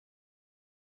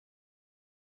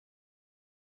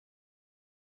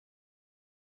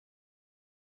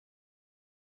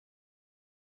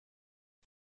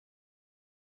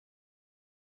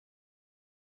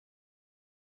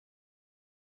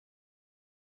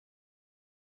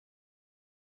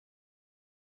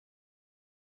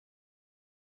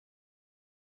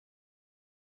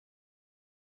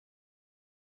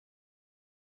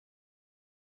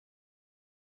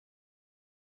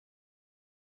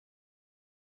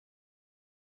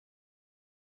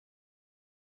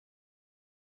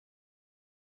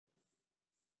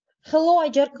Hello,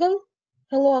 Ayjarkun.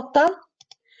 Hello, Aktan.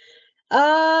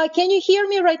 Can you hear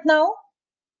me right now?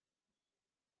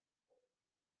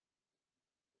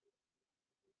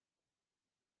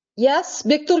 Yes,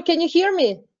 Victor, can you hear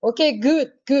me? Okay,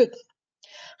 good, good.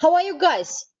 How are you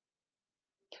guys?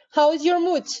 How is your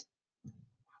mood?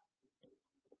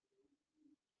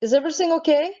 Is everything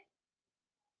okay?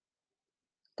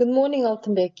 Good morning,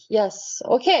 Altenbek. Yes,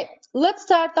 okay. Let's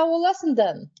start our lesson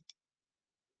then.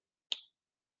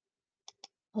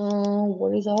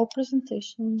 What is our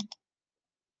presentation?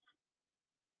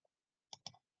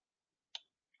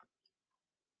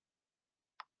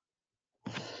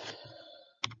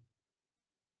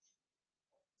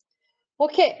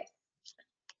 Okay.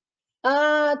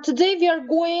 Today we are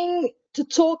going to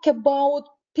talk about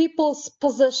people's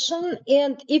possession,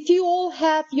 and if you all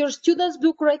have your student's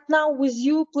book right now with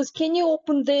you, please can you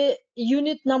open the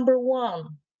unit number 1,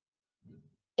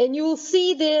 and you will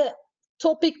see the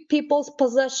topic people's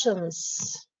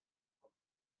possessions.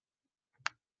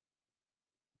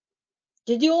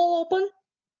 Did you all open?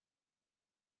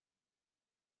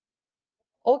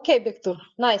 Okay, Victor,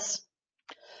 nice.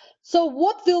 So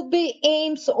what will be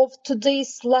aims of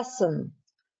today's lesson?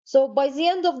 So by the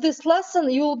end of this lesson,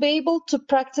 you will be able to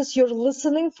practice your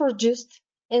listening for gist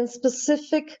and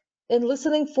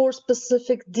listening for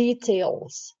specific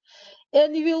details.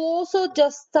 And you will also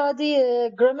just study a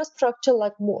grammar structure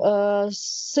like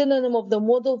synonym of the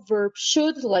modal verb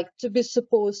should, like to be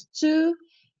supposed to,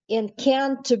 and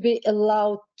can to be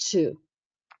allowed to.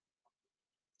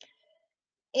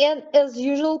 And as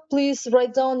usual, please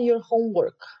write down your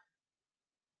homework.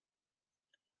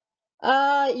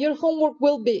 Your homework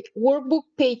will be workbook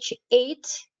page 8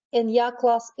 and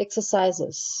class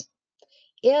exercises.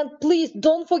 And please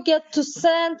don't forget to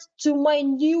send to my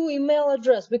new email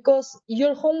address, because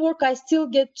your homework I still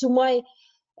get to my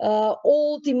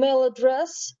old email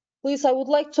address. Please, I would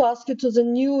like to ask you to the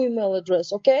new email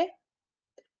address, okay?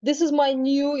 This is my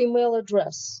new email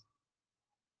address.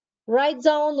 Write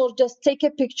down or just take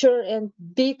a picture and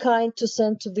be kind to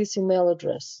send to this email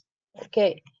address.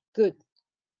 Okay, good.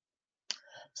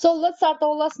 So let's start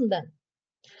our lesson then.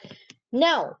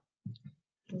 Now,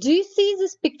 do you see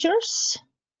these pictures?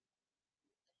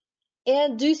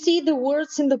 And do you see the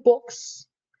words in the box?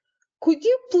 Could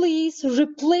you please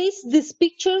replace these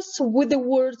pictures with the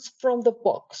words from the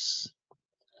box?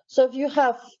 So if you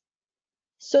have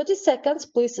 30 seconds,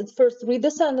 please at first read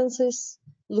the sentences,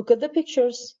 look at the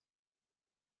pictures,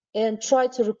 and try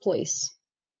to replace.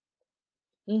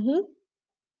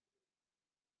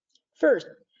 First,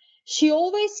 she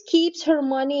always keeps her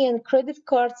money and credit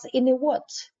cards in a what?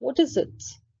 What is it?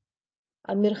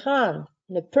 Amir Khan,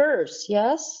 in a purse,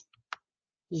 yes?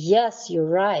 Yes, you're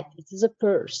right. It is a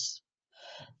purse.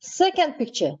 Second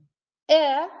picture,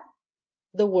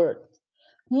 the word,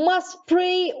 must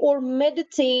pray or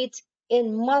meditate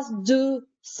and must do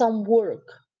some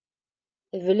work.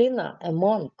 Evelina, a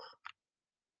monk.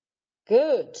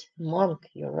 Good, monk,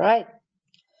 you're right.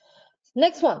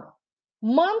 Next one,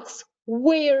 monks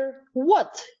wear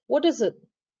what? What is it?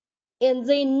 And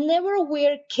they never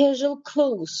wear casual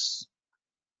clothes.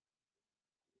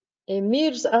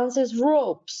 Emir's answer is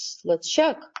robes. Let's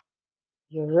check.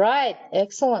 You're right,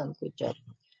 excellent, good job.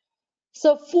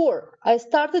 So 4, I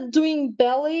started doing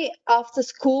ballet after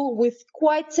school with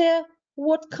quite a,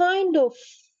 what kind of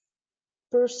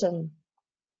person?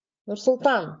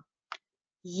 Nursultan.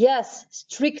 Yes,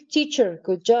 strict teacher,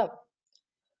 good job.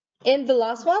 And the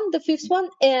last one, the 5th one,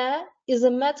 is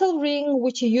a metal ring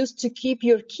which you use to keep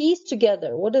your keys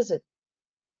together. What is it?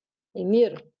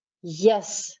 Emir.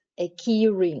 Yes, a key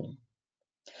ring.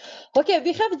 Okay,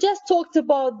 we have just talked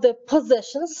about the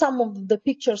possessions. Some of the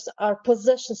pictures are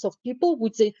possessions of people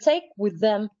which they take with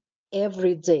them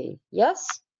every day. Yes?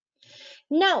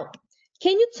 Now,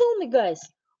 can you tell me, guys,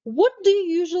 what do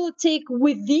you usually take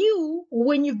with you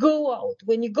when you go out,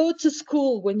 when you go to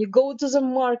school, when you go to the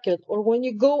market, or when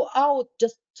you go out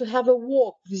just to have a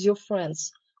walk with your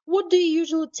friends? What do you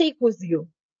usually take with you?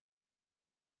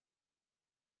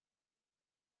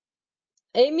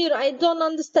 Amir, I don't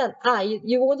understand.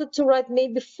 You wanted to write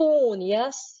maybe phone,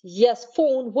 yes? Yes,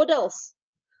 phone. What else?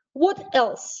 What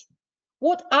else?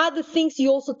 What are the things you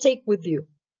also take with you?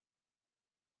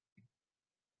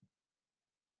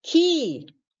 Key.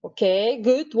 Okay,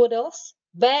 good. What else?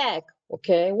 Bag.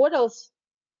 Okay, what else?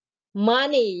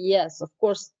 Money. Yes, of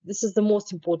course. This is the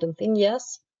most important thing.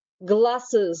 Yes.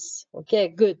 Glasses. Okay,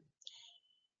 good.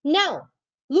 Now,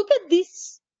 look at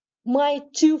this. My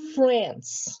 2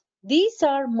 friends. These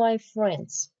are my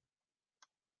friends.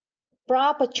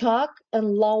 Prapachak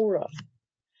and Laura.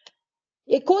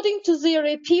 According to their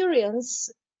appearance,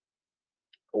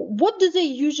 what do they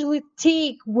usually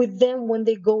take with them when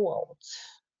they go out?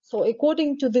 So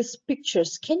according to these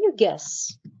pictures, can you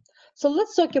guess? So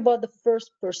let's talk about the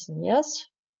first person, yes?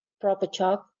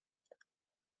 Prapachak.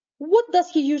 What does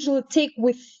he usually take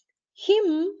with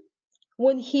him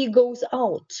when he goes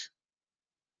out?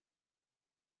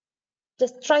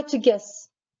 Just try to guess.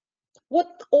 What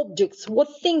objects,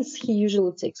 what things he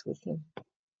usually takes with him?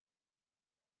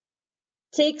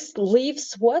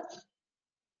 Leaves what?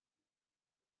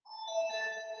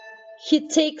 He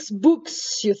takes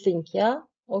books, you think, yeah?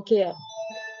 Okay.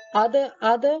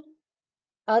 Other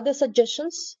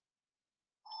suggestions?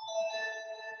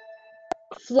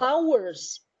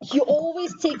 Flowers. He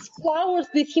always takes flowers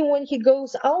with him when he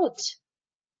goes out.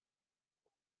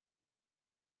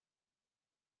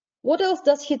 What else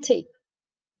does he take?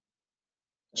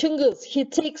 Chungus, he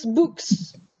takes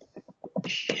books.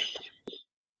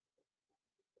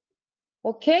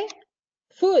 Okay,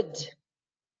 food.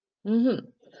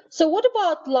 So what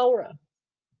about Laura?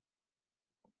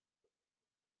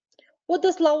 What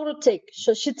does Laura take?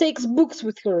 So she takes books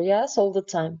with her, yes, all the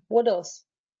time. What else?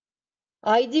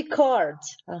 ID card.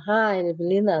 Aha,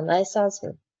 Evelina, nice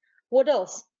answer. What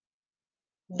else?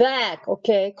 Bag.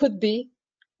 Okay, could be.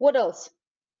 What else?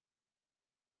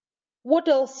 What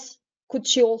else could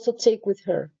she also take with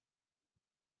her?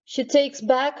 She takes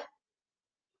bag.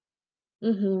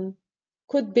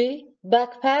 Could be.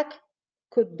 Backpack.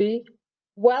 Could be.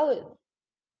 Wallet.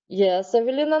 Yes,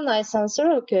 Evelina, nice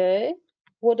answer. Okay.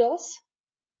 What else?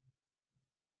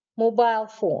 Mobile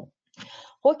phone.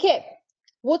 Okay.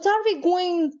 What are we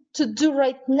going to do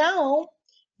right now?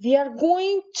 We are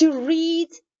going to read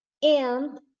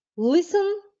and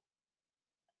listen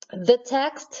the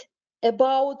text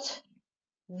about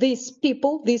these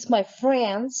people, these my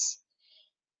friends,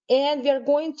 and we are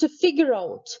going to figure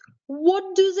out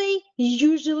what do they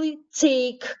usually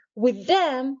take with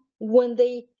them when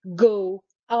they go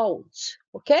out.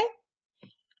 Okay,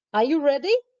 are you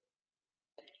ready?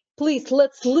 Please,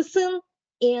 let's listen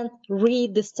and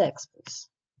read this text, please.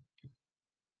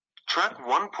 Track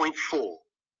 1.4,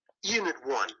 Unit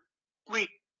 1. Read.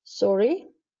 Sorry,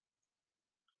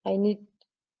 I need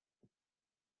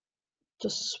to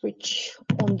switch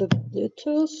on the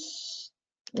Bluetooth.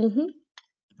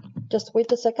 Just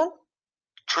wait a second.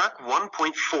 Track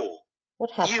 1.4.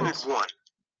 What happened? Unit 1.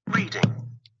 Reading.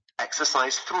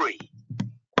 Exercise 3.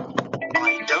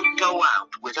 I don't go out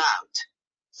without.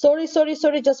 Sorry.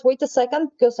 Just wait a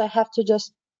second because I have to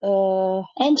just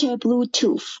enter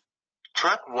Bluetooth.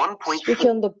 Track 1.4. Switch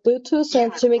on the Bluetooth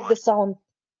and to make the sound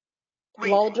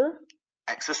Reading. louder.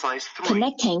 Exercise 3.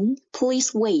 Connecting.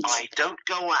 Please wait. I don't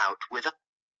go out without.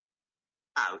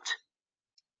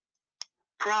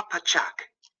 Prapachak,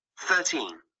 13,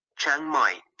 Chiang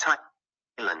Mai,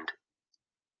 Thailand.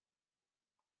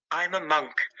 I'm a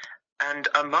monk, and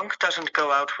a monk doesn't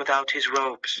go out without his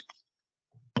robes.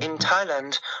 In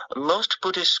Thailand, most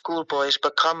Buddhist schoolboys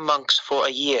become monks for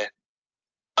a year.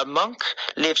 A monk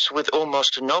lives with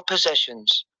almost no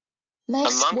possessions.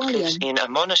 Next, a monk William. lives in a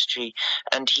monastery,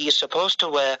 and he is supposed to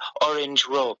wear orange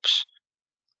robes.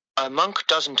 A monk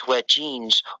doesn't wear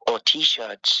jeans or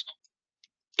t-shirts.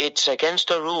 It's against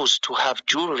the rules to have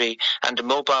jewelry and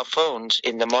mobile phones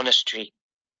in the monastery.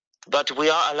 But we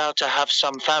are allowed to have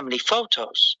some family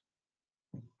photos.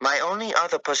 My only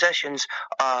other possessions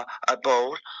are a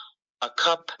bowl, a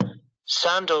cup,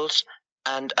 sandals,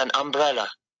 and an umbrella.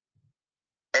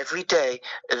 Every day,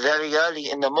 very early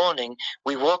in the morning,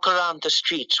 we walk around the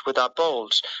streets with our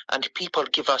bowls, and people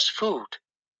give us food.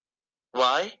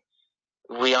 Why?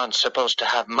 We aren't supposed to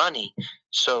have money,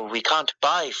 so we can't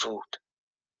buy food.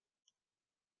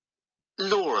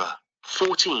 Laura,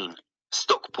 14,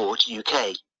 Stockport,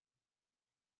 UK.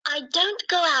 I don't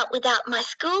go out without my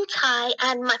school tie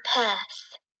and my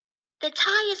purse. The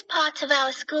tie is part of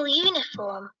our school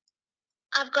uniform.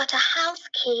 I've got a house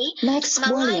key, Next,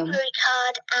 my William. library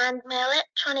card and my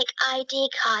electronic ID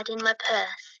card in my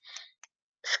purse.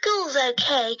 School's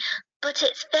okay, but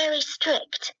it's very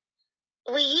strict.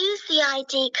 We use the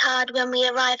ID card when we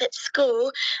arrive at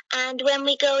school and when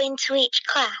we go into each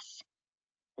class.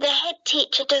 The head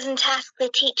teacher doesn't ask the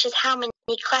teachers how many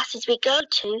classes we go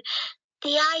to.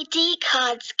 The ID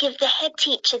cards give the head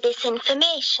teacher this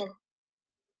information.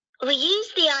 We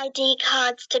use the ID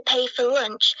cards to pay for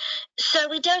lunch, so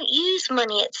we don't use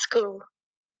money at school.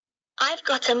 I've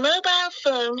got a mobile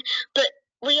phone, but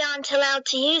we aren't allowed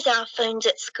to use our phones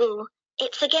at school.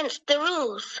 It's against the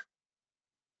rules.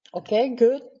 Okay,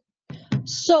 good.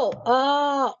 So,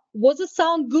 was the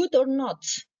sound good or not?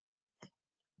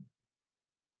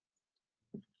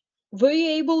 Were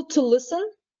you able to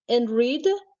listen and read?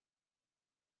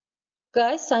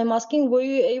 Guys, I'm asking, were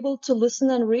you able to listen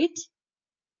and read?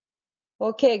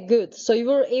 Okay, good. So you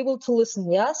were able to listen,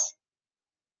 yes?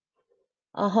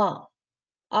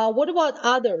 What about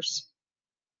others?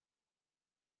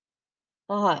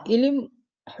 Ilim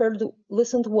heard,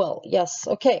 listened well. Yes,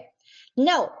 okay.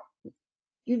 Now,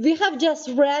 we have just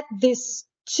read these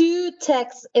two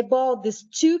texts about these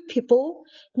two people.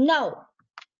 Now,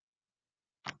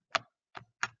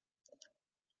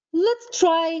 let's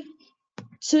try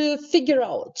to figure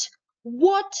out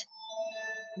what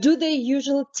do they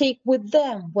usually take with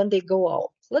them when they go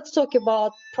out. Let's talk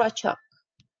about Prachak.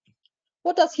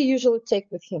 What does he usually take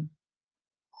with him?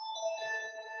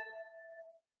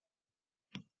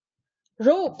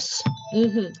 Ropes.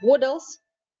 What else?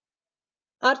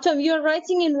 Artem, you're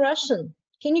writing in Russian.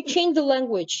 Can you change the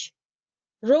language?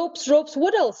 Ropes, ropes.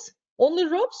 What else? Only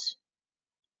ropes?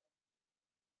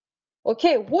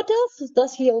 Okay, what else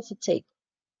does he also take?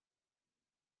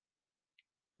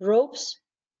 Ropes,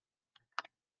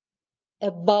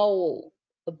 a bowl.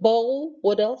 A bowl,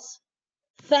 what else?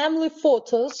 Family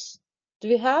photos. Do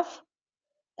we have?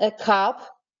 A cup.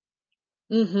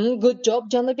 Good job,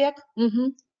 Janabek.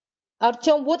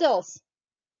 Artyom, what else?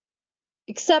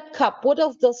 Except cup, what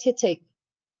else does he take?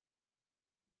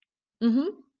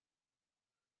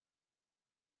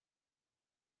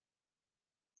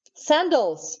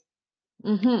 Sandals.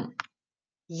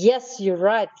 Yes, you're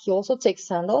right. He also takes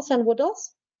sandals. And what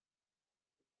else?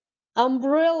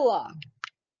 Umbrella.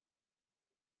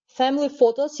 Family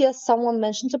photos. Yes, someone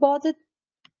mentioned about it.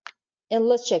 And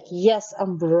let's check. Yes,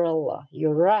 umbrella.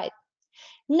 You're right.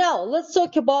 Now, let's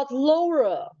talk about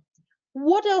Laura.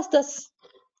 What else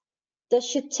does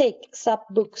she take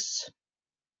except books?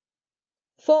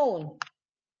 Phone.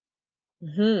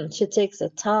 She takes a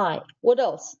tie. What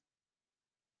else?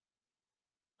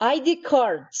 ID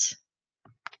cards.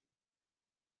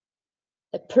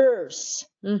 A purse.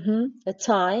 A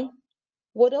tie.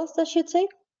 What else does she take?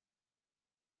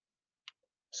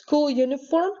 School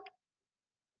uniform.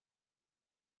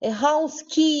 A house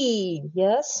key.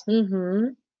 Yes.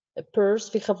 A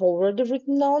purse we have already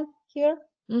written down here.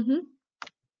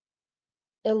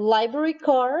 A library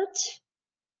card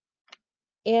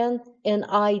and an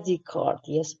ID card.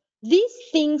 Yes. These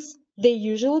things they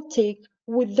usually take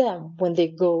with them when they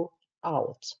go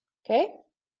out. Okay.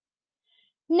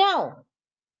 Now,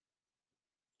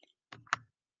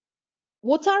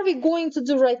 what are we going to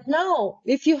do right now?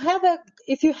 If you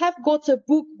have got a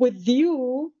book with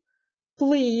you,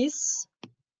 please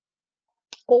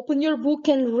open your book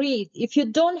and read. If you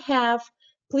don't have,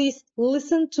 please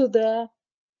listen to the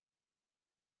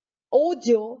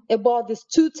audio about these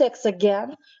two texts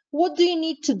again. What do you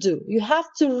need to do? You have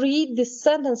to read the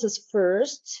sentences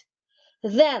first,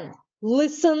 then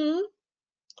listen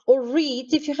or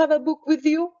read if you have a book with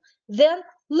you. Then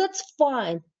let's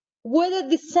find whether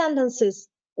the sentences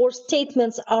or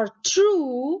statements are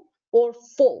true or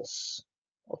false.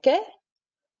 Okay?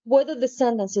 Whether the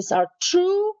sentences are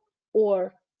true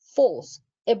or false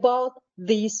about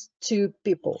these two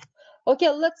people. Okay,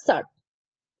 let's start.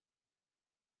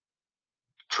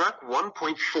 Track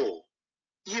 1.4,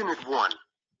 Unit 1,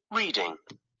 Reading,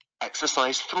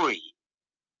 Exercise 3.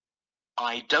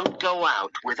 I don't go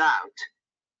out without.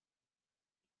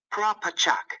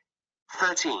 Prapachak,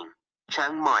 13,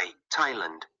 Chiang Mai,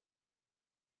 Thailand.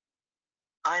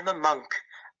 I'm a monk,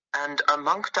 and a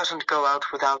monk doesn't go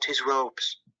out without his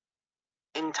robes.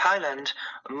 In Thailand,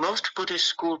 most Buddhist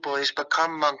schoolboys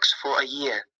become monks for a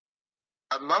year.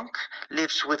 A monk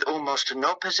lives with almost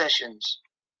no possessions.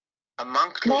 A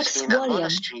monk lives Next in a volume.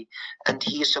 monastery, and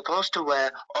he is supposed to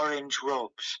wear orange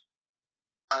robes.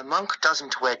 A monk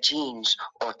doesn't wear jeans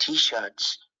or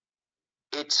t-shirts.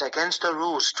 It's against the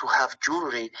rules to have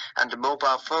jewelry and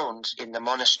mobile phones in the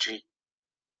monastery.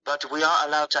 But we are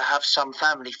allowed to have some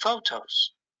family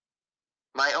photos.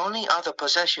 My only other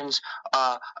possessions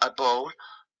are a bowl,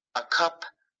 a cup,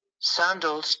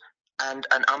 sandals, and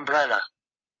an umbrella.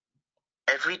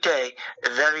 Every day,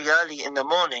 very early in the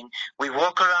morning, we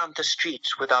walk around the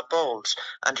streets with our bowls,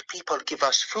 and people give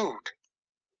us food.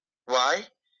 Why?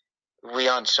 We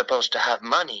aren't supposed to have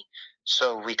money,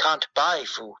 so we can't buy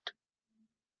food.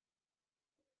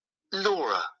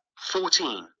 Laura,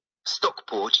 14,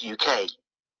 Stockport, UK.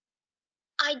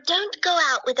 I don't go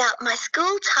out without my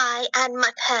school tie and my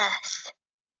purse.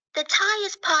 The tie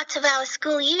is part of our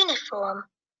school uniform.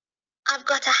 I've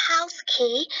got a house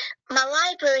key, my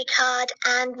library card,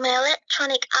 and my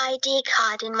electronic ID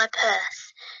card in my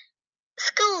purse.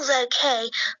 School's okay,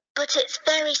 but it's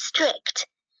very strict.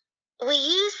 We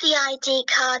use the ID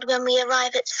card when we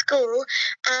arrive at school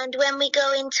and when we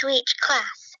go into each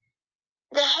class.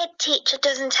 The head teacher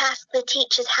doesn't ask the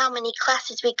teachers how many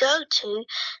classes we go to.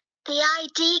 The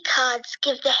ID cards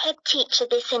give the head teacher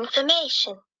this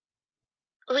information.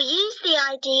 We use the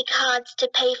ID cards to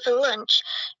pay for lunch,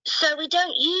 so we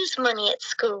don't use money at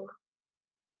school.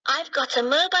 I've got a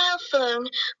mobile phone,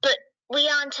 but we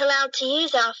aren't allowed to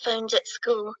use our phones at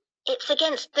school. It's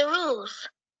against the rules.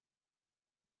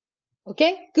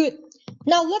 Okay, good.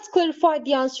 Now let's clarify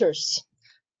the answers.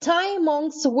 Thai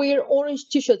monks wear orange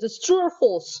t-shirts. It's true or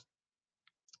false?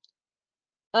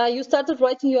 You started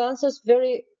writing your answers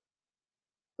very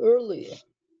early.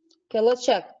 Okay, let's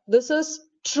check. This is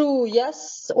true,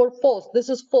 yes, or false? This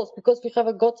is false because we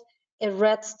haven't got a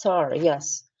red star,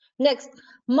 yes. Next,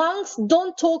 monks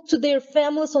don't talk to their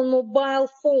families on mobile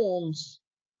phones.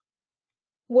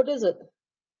 What is it?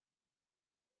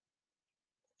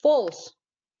 False.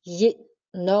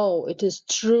 No, it is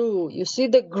true. You see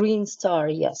the green star,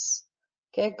 yes.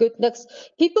 Okay, good. Next,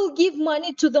 people give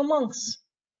money to the monks.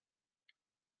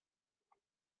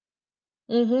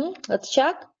 Let's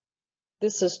check.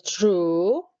 This is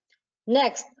true.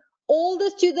 Next, all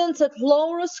the students at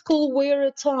Laura's school wear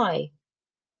a tie.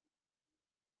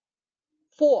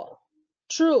 4.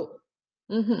 True.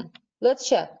 Let's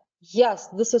check. Yes,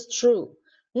 this is true.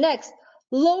 Next,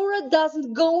 Laura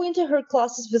doesn't go into her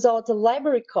classes without a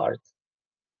library card.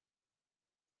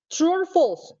 True or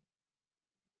false?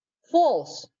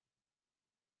 False.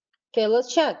 Okay,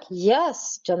 let's check.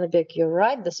 Yes, Janabek, you're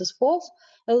right. This is false.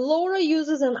 And Laura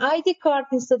uses an ID card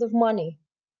instead of money.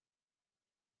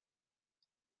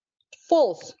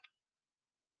 False.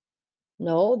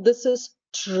 No, this is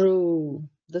true.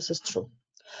 This is true.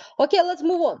 Okay, let's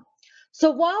move on.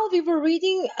 So while we were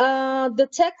reading the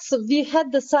text, we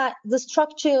had the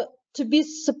structure to be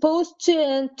supposed to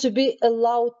and to be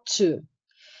allowed to.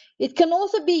 It can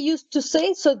also be used to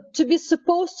say, so to be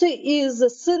supposed to is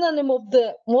a synonym of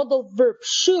the modal verb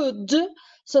should.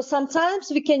 So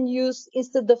sometimes we can use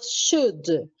instead of should.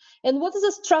 And what is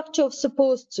the structure of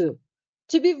supposed to?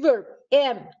 To be verb,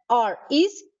 am, are,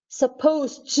 is,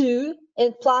 supposed to,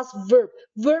 and plus verb.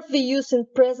 Verb we use in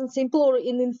present simple or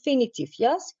in infinitive,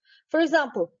 yes? For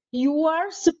example, you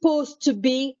are supposed to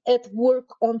be at work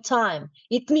on time.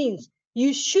 It means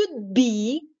you should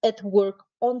be at work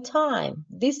on time.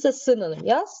 This is a synonym,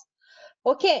 yes?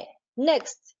 Okay,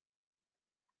 next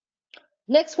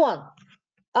one.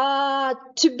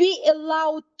 To be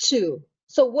allowed to.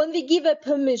 So when we give a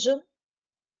permission,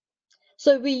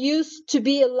 so we use to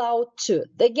be allowed to.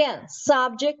 Again,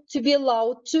 subject to be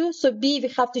allowed to. So be we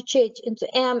have to change into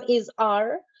am, is,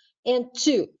 are, and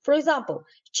to. For example,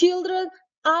 children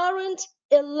aren't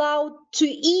allowed to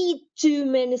eat too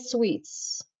many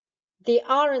sweets. They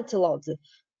aren't allowed to.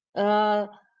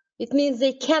 It means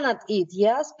they cannot eat,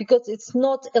 yes, because it's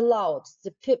not allowed.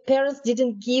 The parents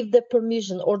didn't give the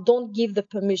permission or don't give the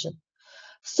permission.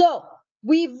 So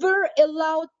we were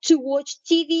allowed to watch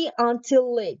TV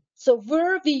until late. So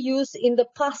were we use in the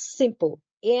past simple,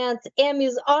 and am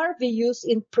is are we use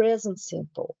in present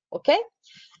simple. Okay.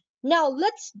 Now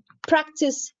let's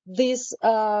practice these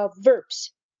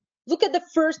verbs. Look at the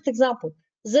first example.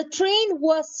 The train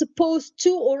was supposed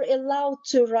to or allowed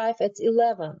to arrive at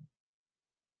 11.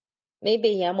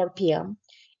 Maybe AM or PM.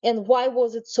 And why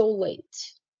was it so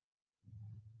late?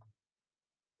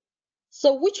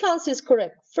 So which answer is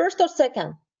correct? First or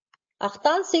second?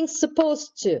 Ahtan thinks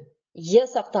supposed to.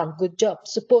 Yes, Ahtan, good job.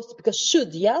 Supposed to, because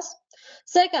should, yes?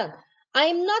 Second,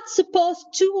 I'm not supposed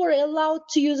to or allowed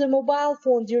to use a mobile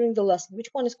phone during the lesson. Which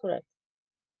one is correct?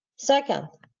 Second.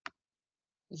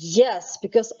 Yes,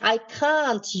 because I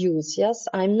can't use, yes?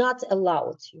 I'm not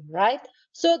allowed, right?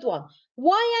 Third one.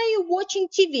 Why are you watching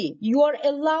TV? You are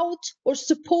allowed or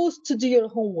supposed to do your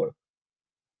homework.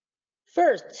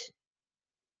 First.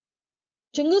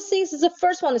 Chungu thinks the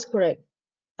first one is correct.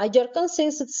 Ajarkan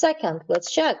thinks it's second. Let's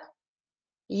check.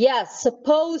 Yes,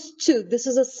 supposed to. This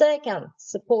is a second.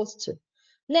 Supposed to.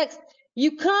 Next,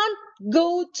 you can't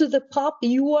go to the pub.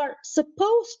 You are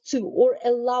supposed to or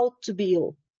allowed to be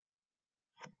ill.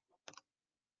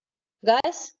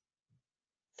 Guys,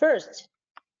 first.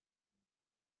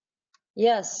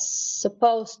 Yes,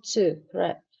 supposed to.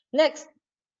 Right. Next,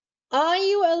 are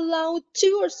you allowed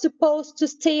to or supposed to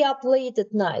stay up late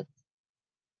at night?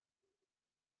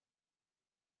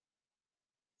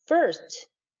 First.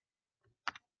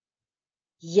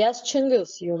 Yes,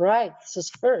 Chungus, you're right. This is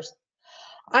first.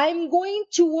 I'm going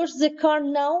to wash the car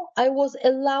now. I was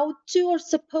allowed to or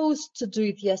supposed to do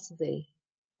it yesterday,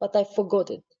 but I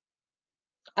forgot it.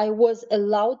 I was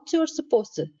allowed to or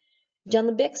supposed to.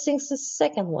 Janabek thinks the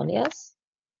second one, yes?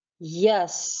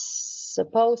 Yes,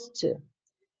 supposed to.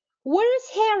 Where is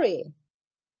Harry?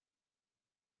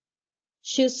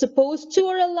 She's supposed to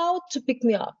or allowed to pick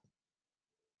me up.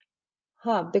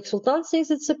 Bek Sultan says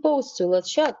it's supposed to.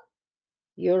 Let's check.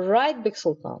 You're right, Bek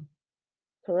Sultan.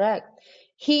 Correct.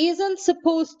 He isn't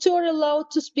supposed to or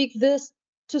allowed to speak this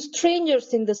to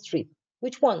strangers in the street.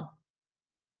 Which one?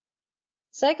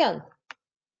 Second.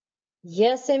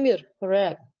 Yes, Emir.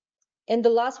 Correct. And the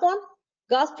last one?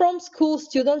 Gazprom school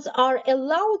students are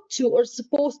allowed to or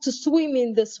supposed to swim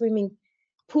in the swimming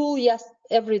pool, yes,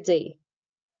 every day.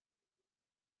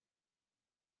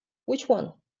 Which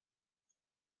one?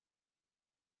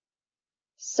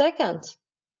 Second.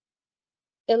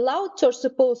 Allowed to or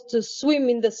supposed to swim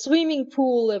in the swimming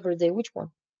pool every day. Which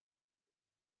one?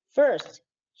 First.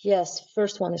 Yes,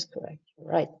 first one is correct.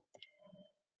 Right.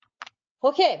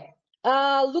 Okay.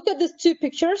 Look at these two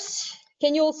pictures.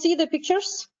 Can you all see the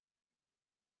pictures?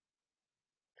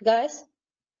 Guys?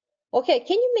 Okay,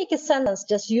 can you make a sentence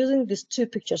just using these two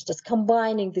pictures, just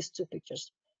combining these two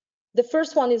pictures? The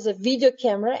first one is a video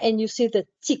camera and you see the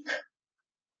tick.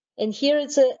 And here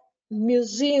it's a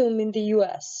museum in the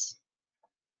US.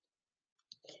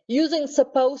 Using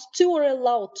supposed to or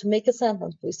allowed to make a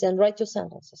sentence, please, and write your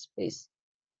sentences, please.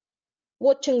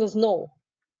 Watching is no.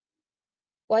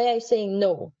 Why are you saying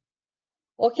no?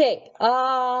 Okay,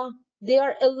 they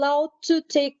are allowed to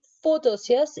take photos,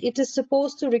 yes? It is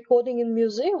supposed to recording in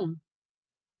museum.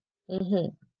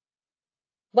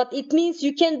 But it means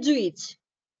you can do it.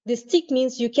 This tick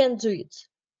means you can do it.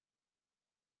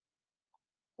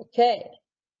 Okay.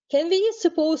 Can we use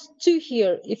supposed to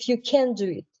here if you can do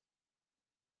it?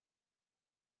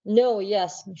 No,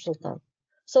 yes, Sultan.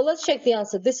 So let's check the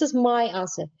answer. This is my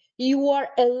answer. You are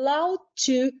allowed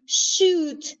to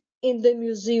shoot in the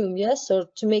museum, yes, or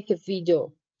to make a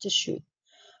video to shoot.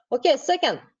 Okay,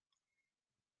 second.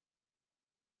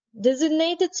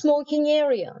 Designated smoking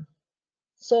area.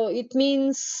 So it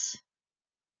means,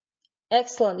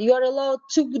 excellent. You are allowed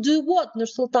to do what, Nur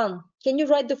Sultan? Can you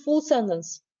write the full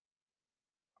sentence?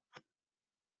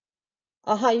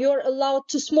 You're allowed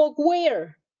to smoke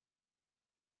where?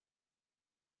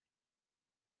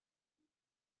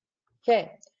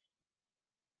 Okay.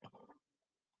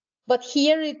 But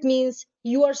here it means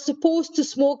you are supposed to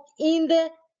smoke in the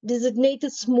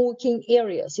designated smoking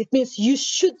areas. It means you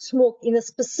should smoke in a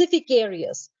specific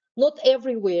areas, not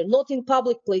everywhere, not in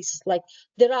public places. Like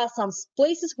there are some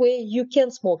places where you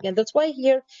can smoke. And that's why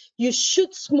here you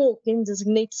should smoke in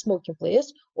designated smoking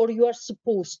places or you are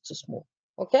supposed to smoke.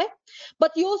 Okay.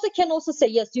 But you also can also say,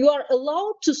 yes, you are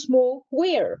allowed to smoke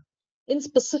where? In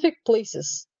specific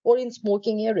places or in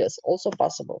smoking areas, also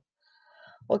possible.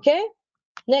 Okay.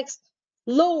 Next,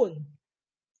 loan.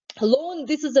 Loan,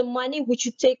 this is the money which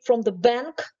you take from the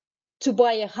bank to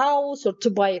buy a house or to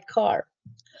buy a car.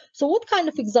 So what kind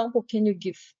of example can you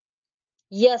give?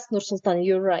 Yes, Nur Sultan,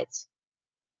 you're right.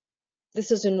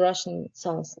 This is in Russian, it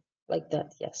sounds like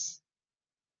that, yes.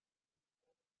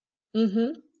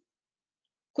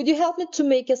 Could you help me to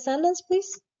make a sentence,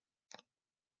 please?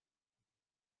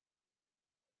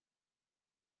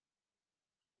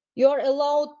 You're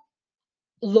allowed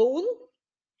loan,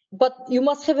 but you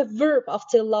must have a verb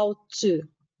after allowed to.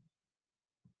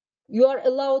 You are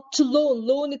allowed to loan.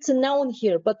 Loan, it's a noun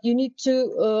here, but you need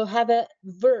to have a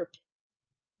verb.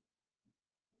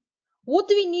 What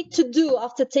do we need to do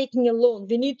after taking a loan?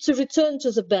 We need to return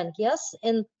to the bank, yes?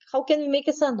 And how can we make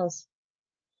a sentence?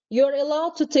 You're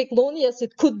allowed to take loan, yes,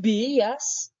 it could be,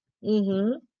 yes.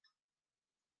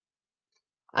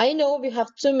 I know we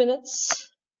have 2 minutes.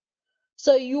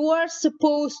 So you are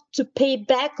supposed to pay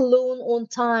back loan on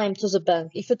time to the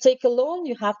bank. If you take a loan,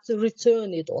 you have to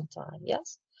return it on time,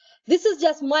 yes? This is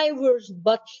just my version,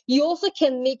 but you also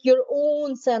can make your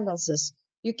own sentences.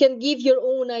 You can give your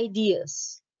own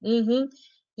ideas.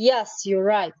 Yes, you're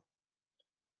right.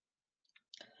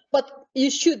 But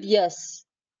you should, yes.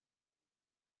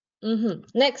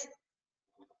 Next.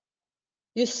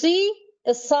 You see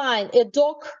a sign, a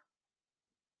dog.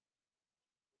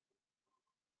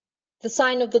 The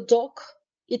sign of the dog.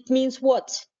 It means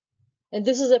what? And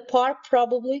this is a park,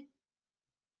 probably.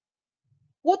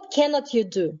 What cannot you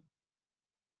do?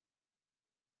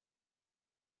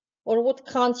 Or what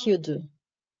can't you do?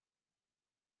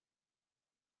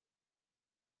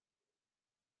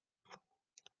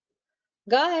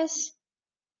 Guys,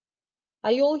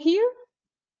 are you all here?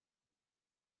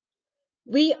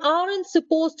 We aren't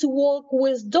supposed to walk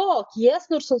with dog. Yes,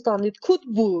 Nur Sultan, it could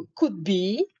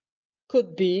be,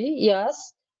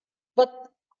 yes. But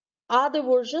other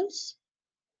versions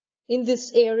in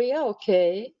this area,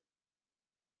 okay.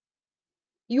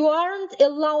 You aren't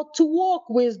allowed to walk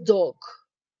with dog.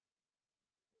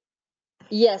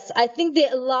 Yes, I think the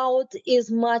allowed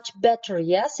is much better.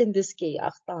 Yes, in this case,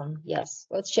 Achtan. Yes,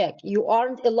 let's check. You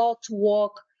aren't allowed to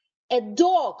walk a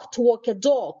dog,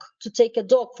 to take a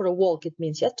dog for a walk. It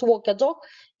means, yes, to walk a dog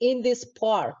in this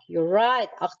park. You're right.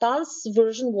 Achtan's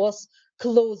version was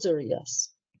closer,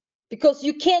 yes. Because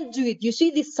you can't do it. You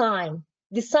see the sign.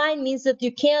 The sign means that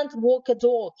you can't walk a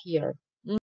dog here.